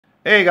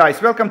Hey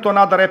guys, welcome to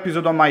another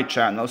episode on my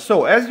channel.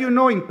 So as you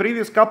know, in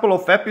previous couple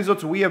of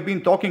episodes we have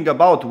been talking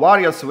about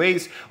various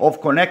ways of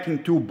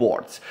connecting two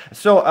boards.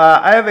 So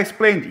I have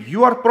explained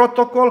UART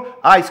protocol,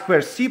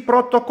 I2C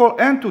protocol,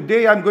 and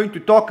today I'm going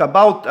to talk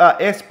about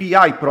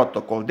SPI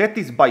protocol. That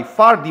is by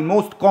far the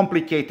most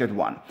complicated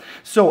one.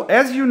 So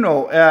as you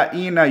know,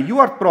 in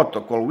UART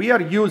protocol we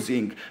are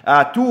using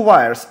two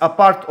wires, a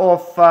part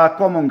of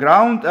common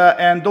ground,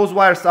 and those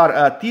wires are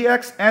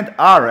TX and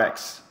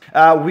RX.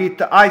 With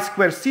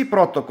I2C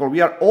protocol, we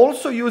are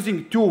also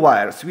using two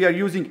wires. We are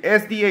using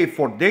SDA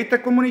for data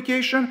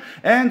communication,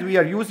 and we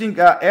are using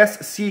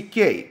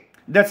SCK.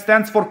 That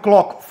stands for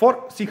clock for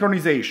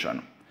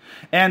synchronization.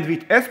 And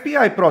with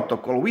SPI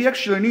protocol, we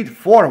actually need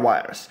four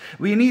wires.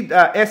 We need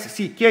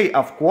SCK,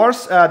 of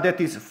course,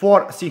 that is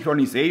for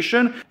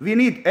synchronization. We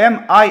need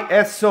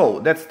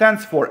MISO, that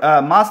stands for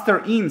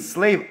master in,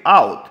 slave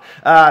out.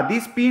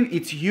 This pin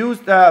is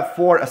used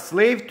for a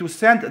slave to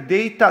send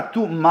data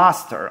to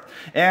master.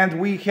 And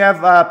we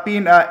have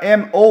pin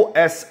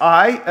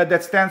MOSI,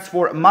 that stands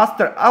for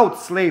master out,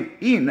 slave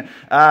in.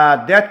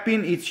 That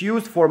pin is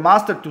used for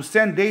master to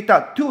send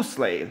data to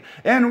slave.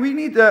 And we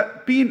need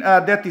a pin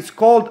that is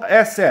called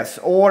SS,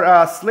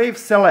 or slave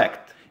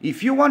select.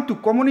 If you want to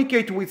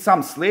communicate with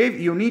some slave,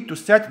 you need to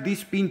set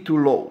this pin to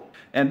low.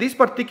 And this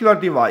particular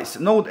device,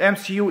 Node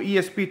MCU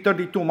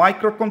ESP32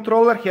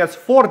 microcontroller, has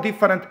four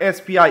different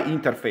SPI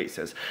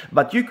interfaces.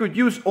 But you could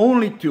use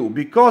only two,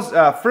 because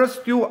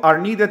first two are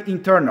needed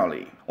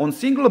internally. On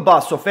single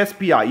bus of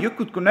SPI, you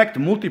could connect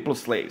multiple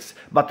slaves,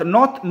 but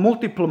not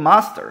multiple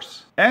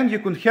masters. And you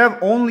could have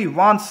only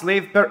one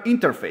slave per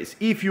interface.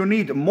 If you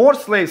need more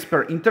slaves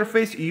per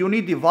interface, you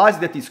need a device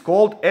that is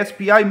called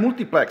SPI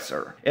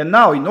multiplexer. And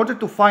now, in order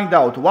to find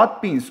out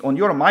what pins on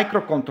your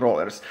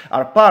microcontrollers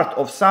are part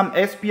of some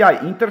SPI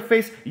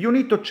interface, you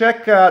need to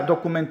check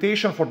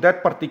documentation for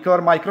that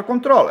particular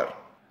microcontroller.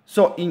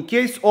 So in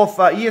case of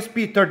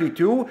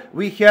ESP32,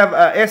 we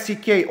have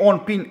SCK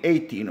on pin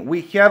 18,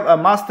 we have a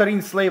master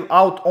in slave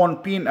out on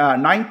pin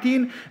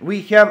 19,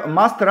 we have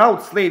master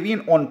out slave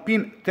in on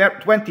pin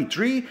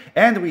 23,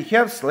 and we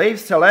have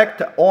slave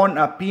select on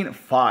pin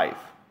 5.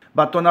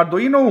 But on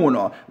Arduino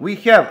Uno, we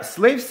have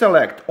slave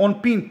select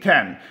on pin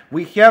 10,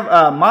 we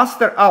have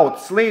master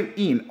out slave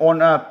in on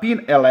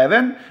pin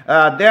 11,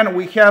 then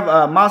we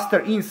have master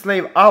in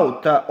slave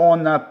out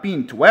on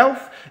pin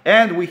 12,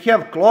 and we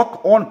have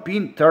clock on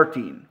pin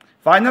 13.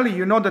 Finally,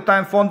 you know that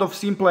I'm fond of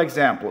simple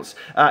examples,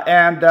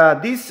 and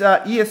this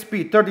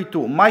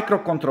ESP32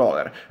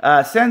 microcontroller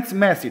sends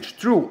message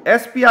through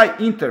SPI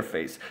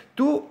interface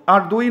to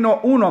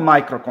Arduino Uno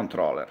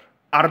microcontroller.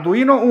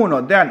 Arduino Uno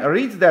then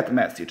reads that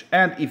message,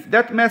 and if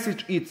that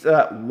message is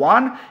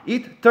 1,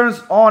 it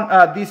turns on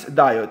this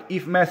diode.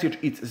 If message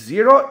is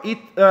 0, it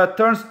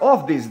turns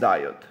off this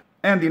diode.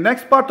 And the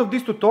next part of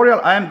this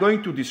tutorial, I am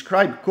going to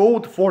describe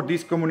code for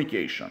this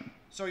communication.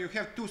 So you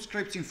have two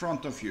scripts in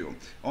front of you.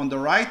 On the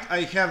right,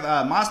 I have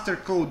a master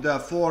code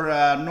for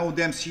Node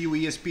MCU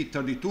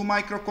ESP32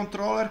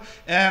 microcontroller,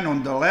 and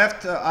on the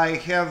left, I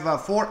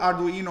have for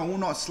Arduino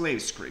Uno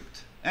slave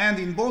script. And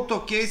in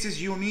both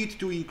cases you need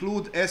to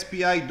include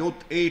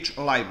spi.h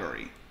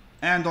library.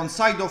 And on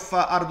side of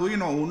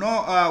Arduino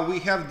Uno we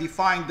have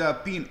defined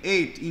pin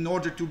 8 in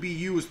order to be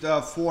used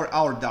for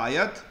our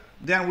diode.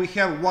 Then we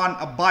have one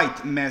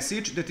byte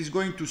message that is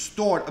going to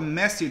store a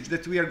message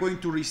that we are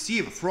going to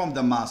receive from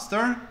the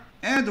master,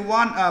 and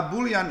one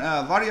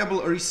boolean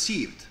variable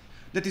received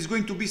that is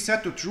going to be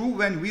set to true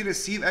when we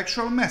receive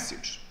actual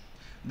message.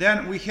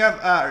 Then we have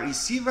a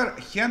receiver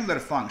handler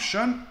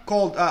function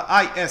called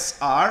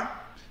ISR.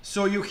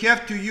 So you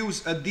have to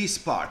use this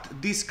part,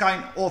 this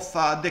kind of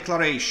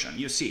declaration,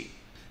 you see.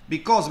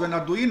 Because when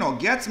Arduino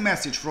gets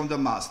message from the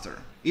master,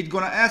 it's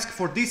gonna ask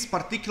for this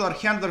particular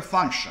handler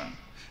function.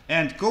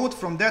 And code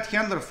from that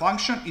handler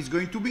function is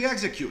going to be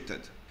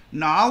executed.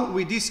 Now,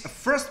 with this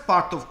first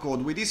part of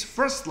code, with this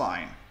first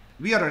line,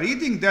 we are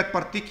reading that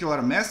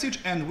particular message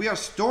and we are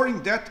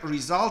storing that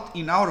result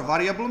in our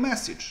variable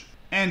message.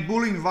 And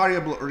boolean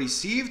variable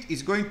received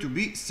is going to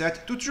be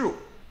set to true.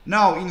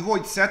 Now in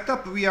void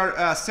setup we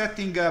are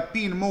setting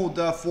pin mode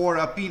for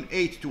pin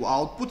 8 to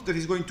output that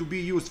is going to be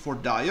used for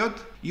diode.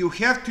 You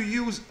have to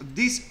use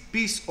this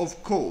piece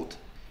of code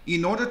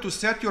in order to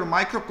set your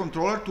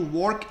microcontroller to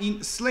work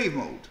in slave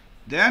mode.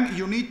 Then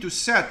you need to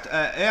set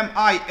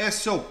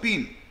MISO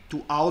pin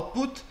to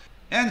output,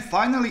 and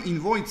finally in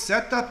void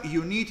setup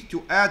you need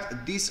to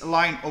add this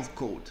line of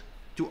code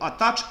to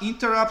attach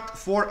interrupt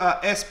for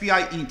a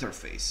SPI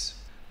interface.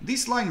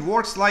 This line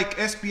works like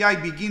SPI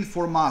begin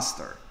for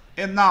master.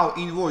 And now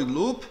in void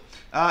loop,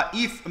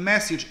 if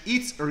message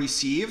is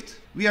received,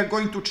 we are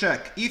going to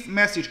check. If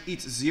message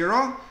is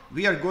 0,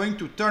 we are going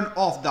to turn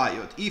off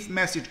diode. If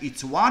message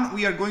is 1,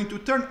 we are going to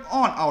turn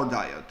on our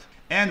diode.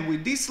 And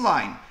with this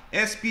line,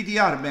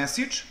 SPDR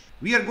message,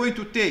 we are going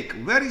to take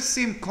very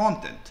same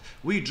content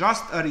we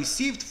just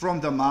received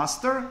from the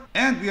master,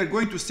 and we are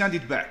going to send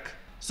it back.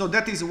 So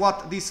that is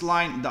what this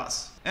line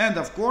does. And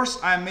of course,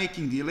 I am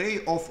making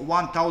delay of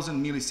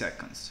 1000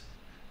 milliseconds.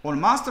 On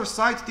master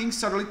side,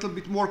 things are a little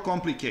bit more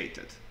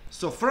complicated.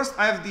 So first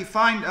I have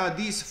defined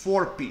these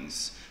 4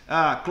 pins.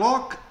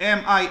 Clock,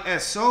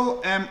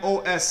 MISO,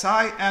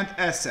 MOSI and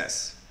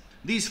SS.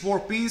 These 4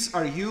 pins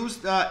are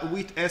used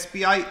with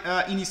SPI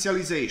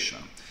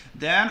initialization.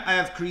 Then I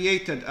have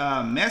created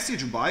a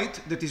message byte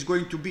that is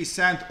going to be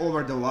sent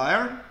over the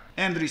wire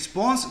and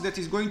response that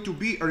is going to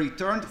be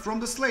returned from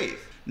the slave.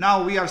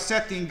 Now we are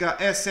setting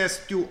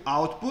SS to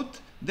output.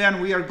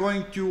 Then we are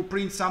going to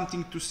print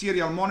something to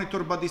serial monitor,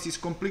 but this is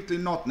completely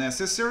not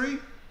necessary.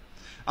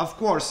 Of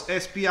course,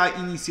 SPI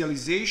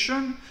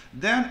initialization.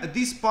 Then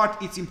this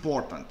part is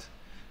important.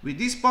 With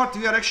this part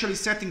we are actually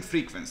setting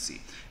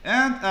frequency.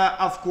 And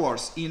of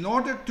course, in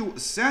order to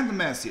send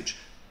message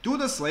to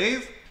the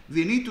slave,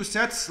 we need to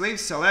set slave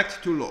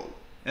select to low.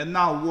 And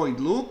now void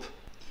loop.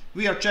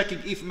 We are checking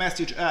if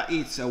message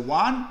is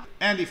 1.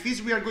 And if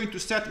is, we are going to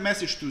set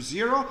message to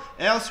 0,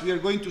 else we are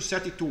going to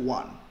set it to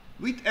 1.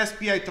 With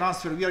SPI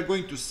transfer, we are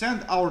going to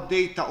send our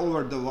data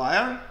over the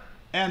wire,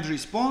 and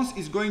response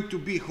is going to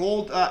be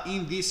held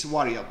in this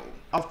variable.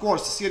 Of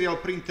course, serial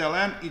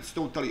println, it's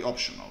totally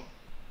optional.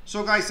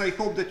 So guys, I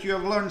hope that you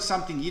have learned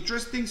something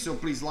interesting, so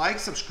please like,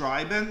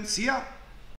 subscribe and see ya!